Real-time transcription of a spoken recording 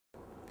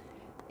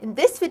In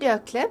this video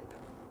clip,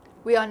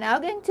 we are now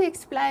going to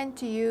explain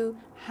to you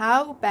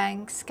how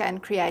banks can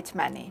create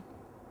money.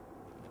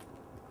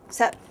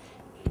 So,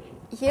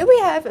 here we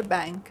have a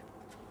bank.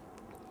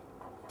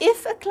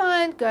 If a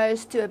client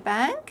goes to a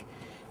bank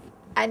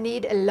and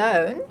need a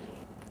loan,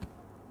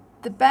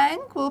 the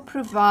bank will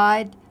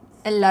provide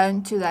a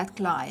loan to that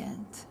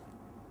client.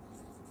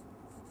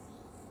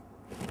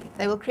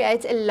 They will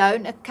create a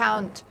loan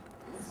account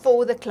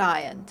for the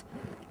client.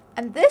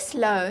 And this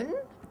loan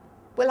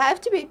will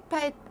have to be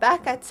paid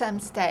back at some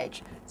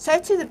stage. So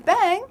to the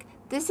bank,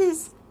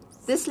 this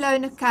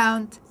loan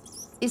account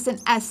is an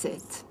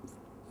asset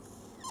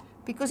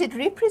because it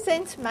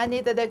represents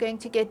money that they're going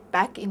to get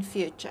back in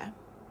future.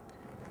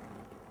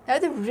 Now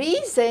the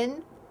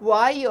reason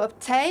why you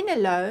obtain a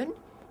loan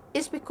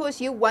is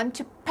because you want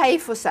to pay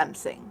for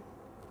something.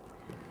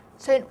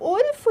 So in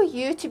order for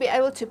you to be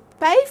able to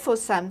pay for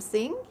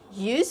something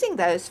using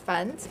those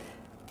funds,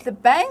 the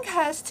bank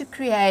has to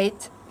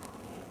create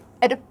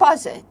a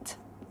deposit.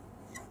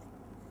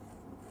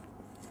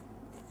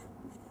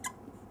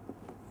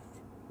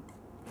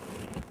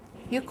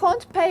 You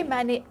can't pay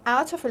money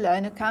out of a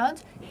loan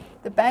account.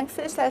 The bank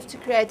first has to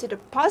create a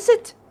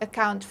deposit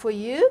account for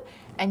you,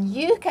 and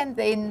you can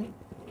then,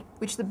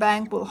 which the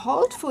bank will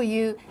hold for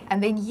you,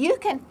 and then you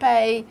can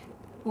pay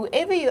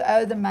whoever you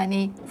owe the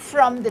money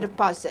from the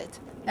deposit.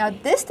 Now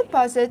this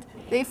deposit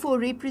therefore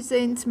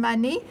represents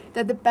money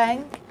that the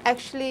bank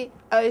actually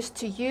owes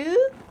to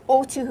you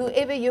or to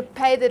whoever you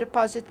pay the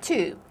deposit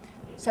to.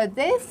 So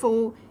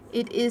therefore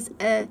it is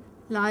a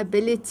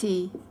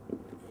liability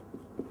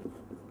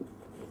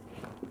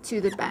to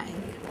the bank.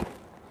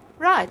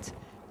 Right,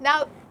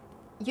 now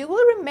you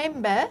will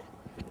remember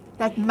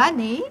that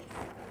money,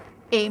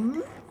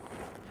 M,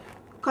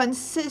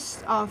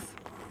 consists of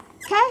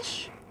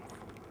cash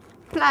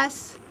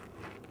plus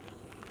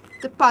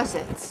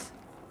deposits.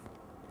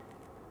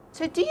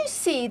 So do you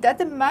see that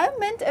the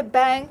moment a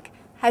bank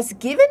has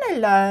given a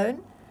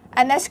loan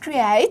and has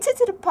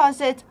created a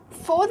deposit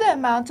for the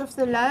amount of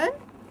the loan,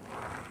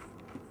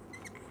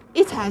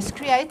 it has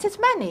created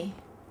money.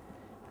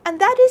 And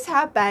that is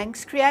how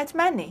banks create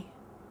money.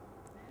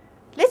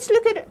 Let's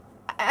look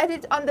at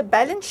it on the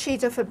balance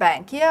sheet of a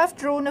bank. Here I've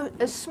drawn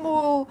a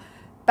small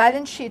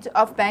balance sheet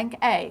of Bank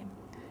A.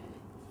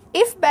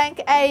 If Bank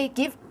A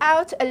give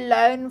out a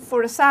loan for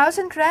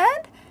 1,000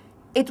 Rand,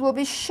 it will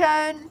be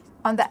shown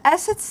on the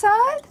asset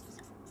side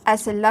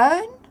as a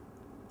loan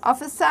of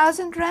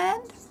 1,000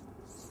 Rand,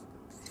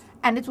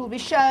 and it will be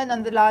shown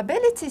on the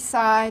liability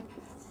side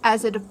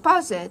as a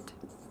deposit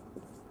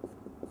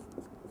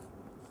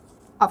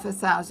of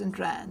 1,000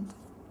 Rand.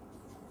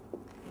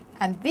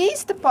 And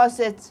these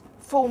deposits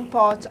form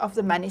part of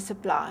the money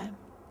supply.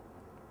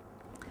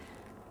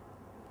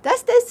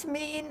 Does this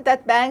mean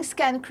that banks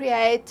can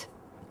create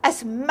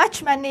as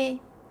much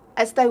money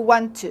as they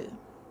want to?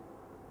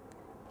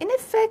 In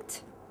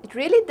effect, it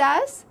really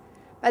does,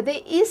 but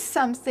there is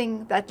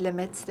something that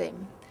limits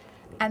them.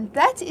 And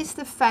that is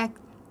the fact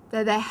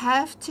that they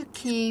have to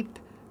keep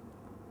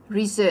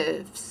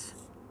reserves.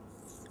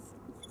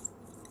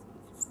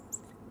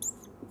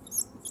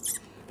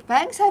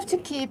 Banks have to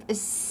keep a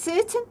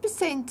certain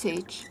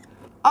percentage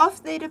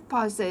of their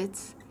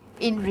deposits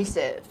in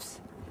reserves.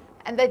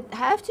 And they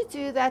have to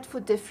do that for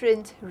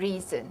different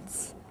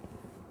reasons.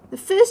 The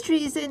first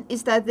reason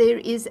is that there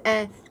is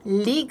a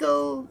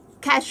legal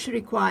cash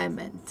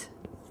requirement.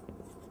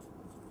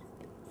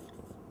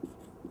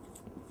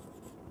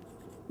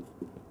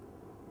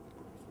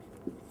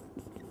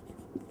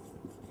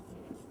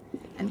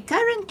 And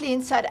currently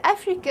in South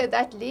Africa,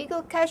 that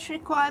legal cash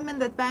requirement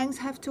that banks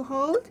have to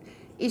hold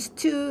is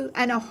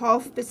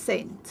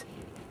 2.5%.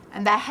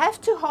 And they have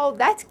to hold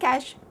that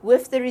cash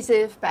with the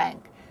Reserve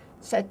Bank.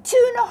 So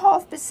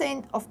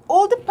 2.5% of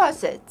all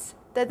deposits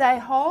that they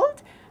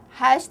hold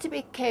has to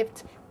be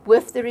kept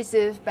with the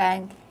Reserve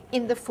Bank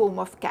in the form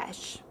of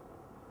cash.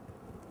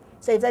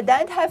 So if they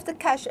don't have the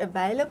cash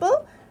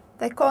available,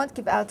 they can't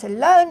give out a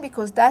loan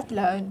because that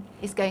loan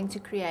is going to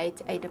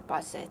create a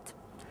deposit.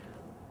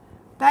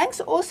 Banks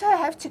also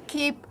have to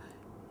keep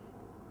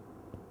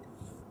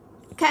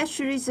cash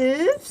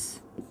reserves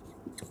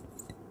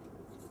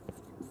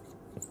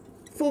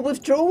for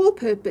withdrawal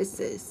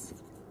purposes.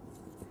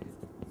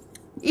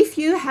 If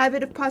you have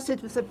a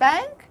deposit with a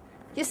bank,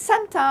 you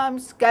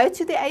sometimes go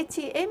to the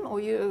ATM,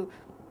 or you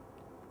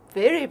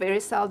very,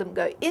 very seldom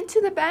go into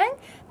the bank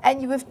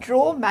and you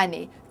withdraw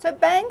money. So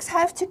banks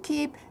have to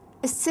keep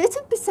a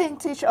certain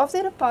percentage of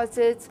their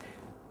deposits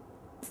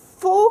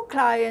for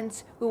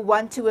clients who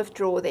want to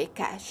withdraw their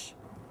cash.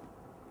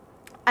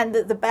 And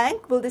the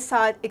bank will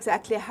decide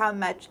exactly how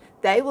much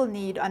they will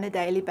need on a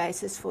daily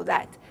basis for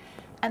that.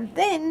 And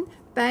then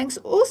banks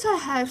also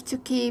have to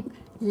keep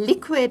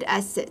liquid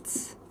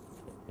assets.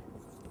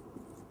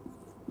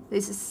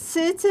 There's a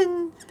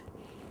certain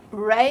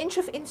range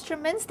of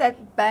instruments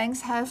that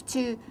banks have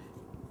to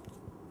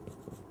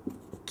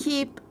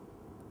keep,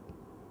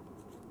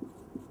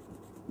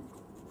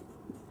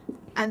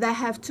 and they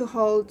have to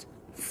hold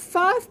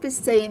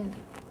 5%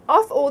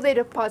 of all their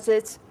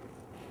deposits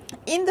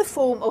in the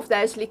form of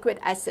those liquid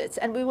assets.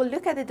 And we will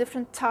look at the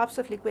different types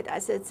of liquid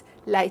assets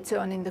later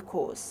on in the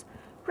course.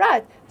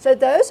 Right, so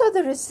those are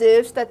the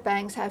reserves that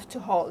banks have to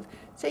hold.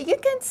 So you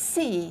can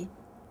see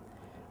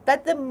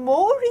that the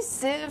more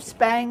reserves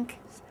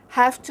banks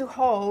have to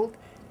hold,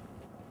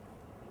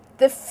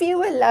 the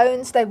fewer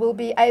loans they will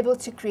be able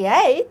to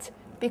create,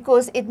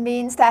 because it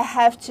means they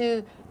have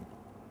to,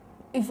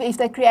 if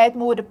they create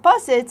more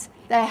deposits,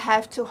 they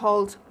have to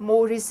hold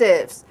more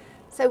reserves.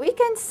 So we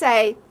can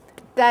say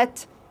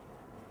that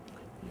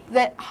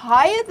the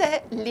higher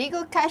the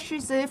legal cash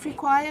reserve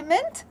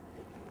requirement,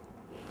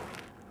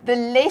 the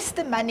less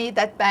the money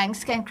that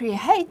banks can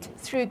create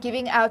through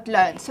giving out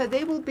loans. So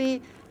there will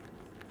be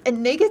a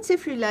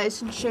negative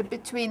relationship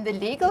between the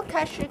legal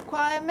cash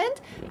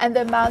requirement and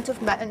the amount of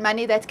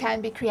money that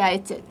can be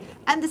created.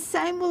 And the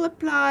same will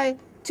apply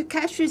to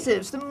cash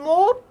reserves. The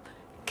more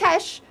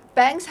cash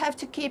banks have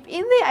to keep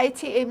in their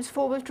ATMs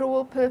for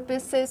withdrawal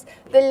purposes,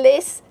 the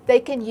less they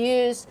can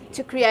use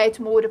to create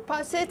more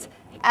deposits,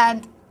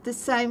 and the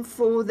same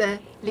for the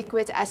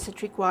liquid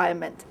asset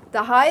requirement.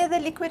 The higher the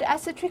liquid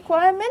asset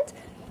requirement,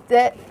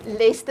 the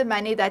less the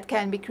money that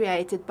can be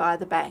created by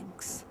the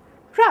banks.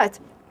 Right.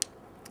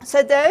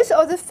 So those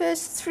are the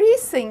first three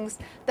things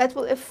that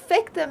will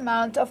affect the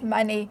amount of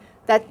money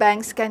that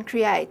banks can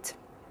create.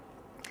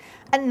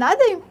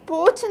 Another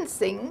important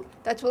thing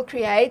that will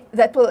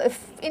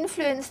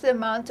influence the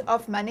amount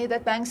of money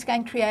that banks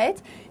can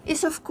create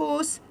is, of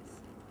course,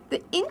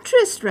 the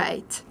interest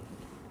rate.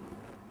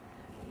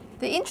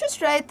 The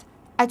interest rate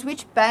at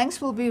which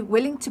banks will be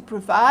willing to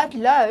provide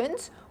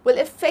loans will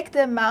affect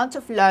the amount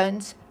of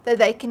loans that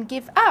they can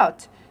give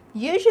out.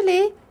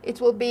 Usually it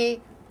will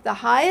be the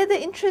higher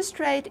the interest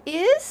rate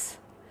is,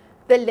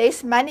 the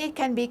less money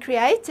can be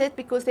created,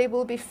 because there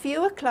will be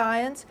fewer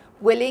clients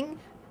willing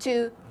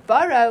to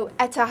borrow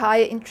at a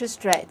higher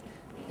interest rate.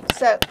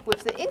 So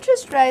with the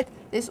interest rate,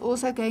 there's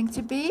also going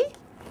to be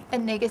a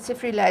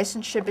negative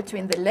relationship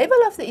between the level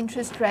of the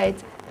interest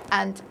rate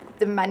and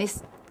the money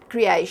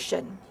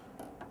creation.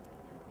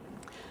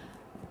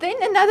 Then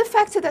another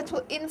factor that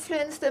will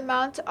influence the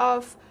amount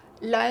of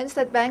loans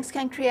that banks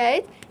can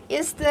create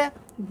is the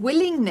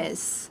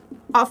willingness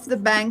of the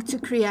bank to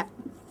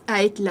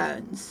create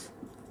loans.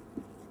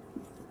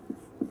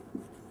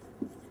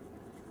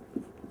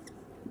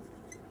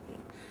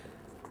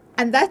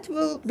 And that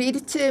will be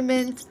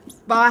determined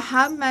by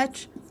how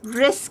much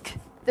risk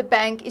the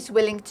bank is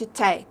willing to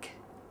take.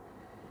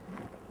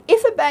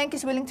 If a bank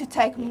is willing to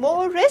take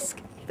more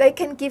risk, they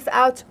can give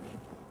out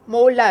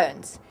more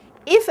loans.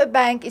 If a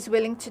bank is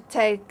willing to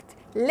take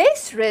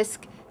less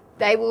risk,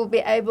 they will be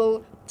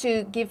able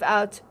to give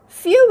out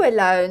fewer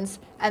loans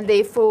and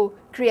therefore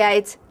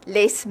create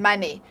less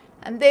money.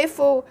 And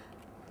therefore,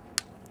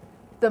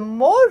 the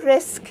more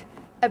risk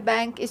a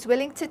bank is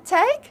willing to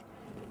take,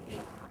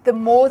 the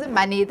more the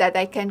money that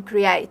they can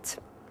create.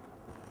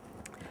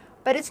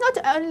 But it's not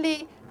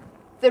only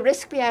the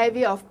risk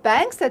behavior of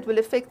banks that will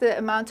affect the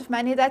amount of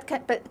money that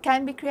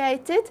can be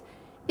created.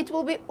 It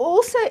will be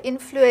also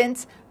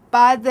influenced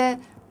by the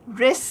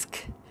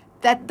risk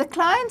that the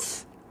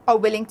clients are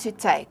willing to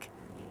take.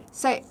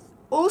 So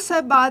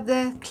also by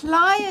the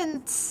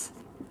client's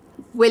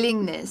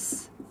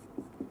willingness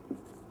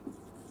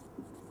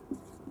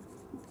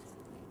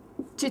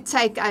to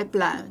take up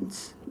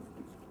loans.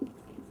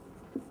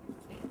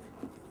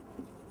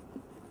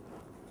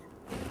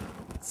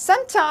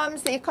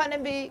 Sometimes the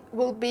economy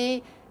will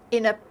be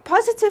in a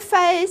positive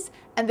phase,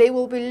 and there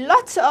will be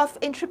lots of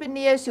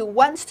entrepreneurs who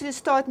want to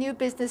start new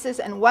businesses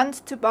and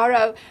want to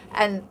borrow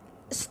and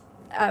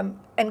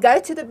go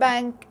to the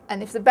bank,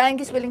 and if the bank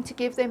is willing to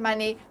give them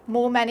money,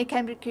 more money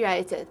can be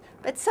created.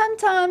 But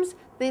sometimes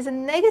there's a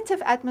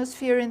negative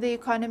atmosphere in the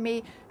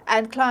economy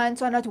and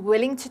clients are not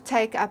willing to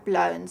take up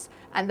loans,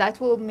 and that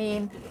will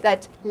mean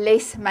that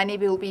less money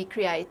will be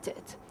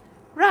created.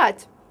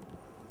 Right.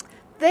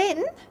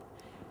 Then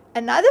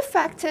another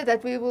factor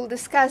that we will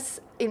discuss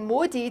in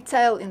more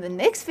detail in the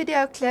next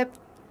video clip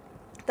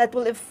that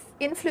will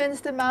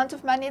influence the amount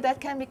of money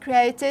that can be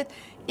created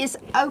is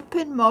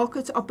open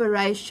market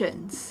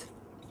operations.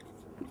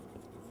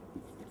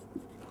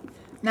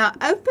 Now,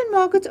 open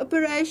market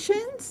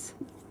operations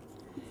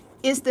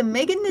is the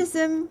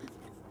mechanism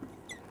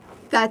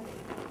that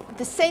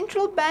the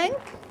central bank,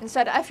 in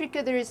South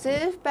Africa the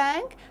Reserve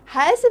Bank,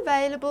 has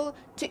available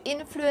to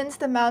influence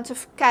the amount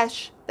of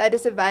cash that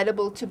is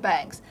available to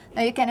banks.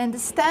 Now you can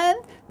understand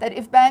that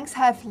if banks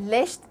have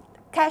less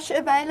cash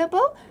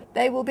available,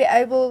 they will be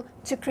able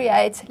to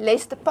create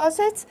less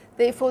deposits,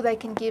 therefore they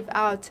can give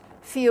out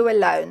fewer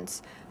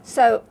loans.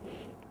 So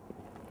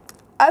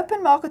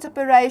open market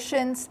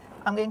operations,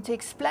 I'm going to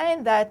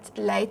explain that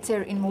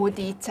later in more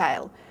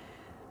detail.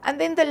 And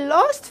then the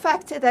last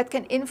factor that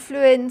can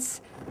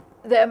influence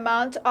the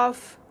amount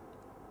of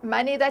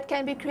money that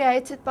can be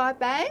created by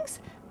banks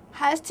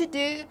has to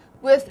do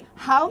with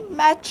how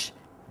much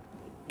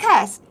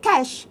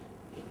cash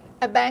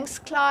a bank's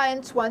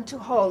clients want to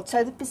hold.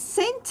 So the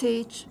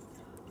percentage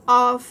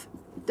of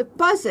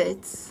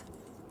deposits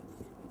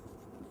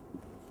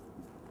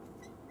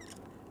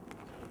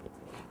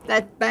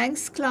that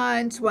banks'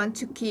 clients want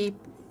to keep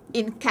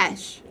in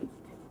cash.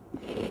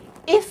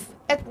 If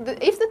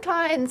the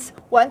clients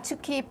want to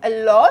keep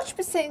a large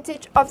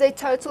percentage of their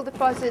total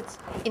deposits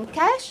in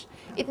cash,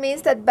 it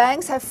means that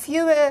banks have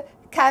fewer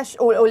cash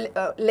or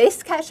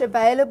less cash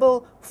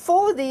available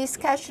for these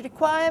cash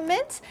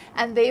requirements,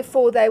 and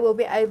therefore they will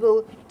be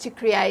able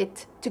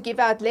to give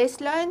out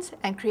less loans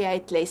and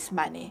create less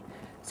money.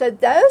 So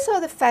those are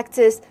the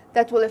factors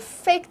that will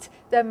affect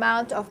the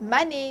amount of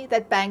money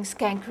that banks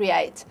can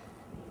create.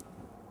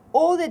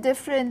 All the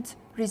different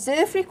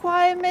reserve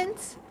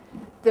requirements,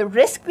 the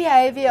risk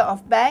behavior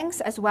of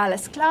banks as well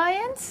as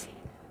clients,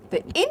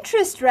 the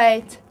interest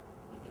rate,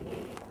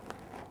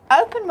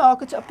 open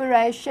market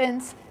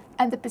operations,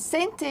 and the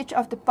percentage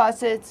of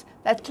deposits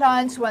that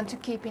clients want to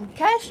keep in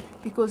cash,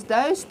 because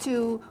those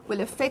two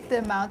will affect the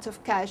amount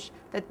of cash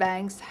that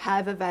banks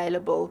have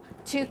available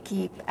to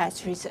keep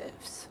as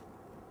reserves.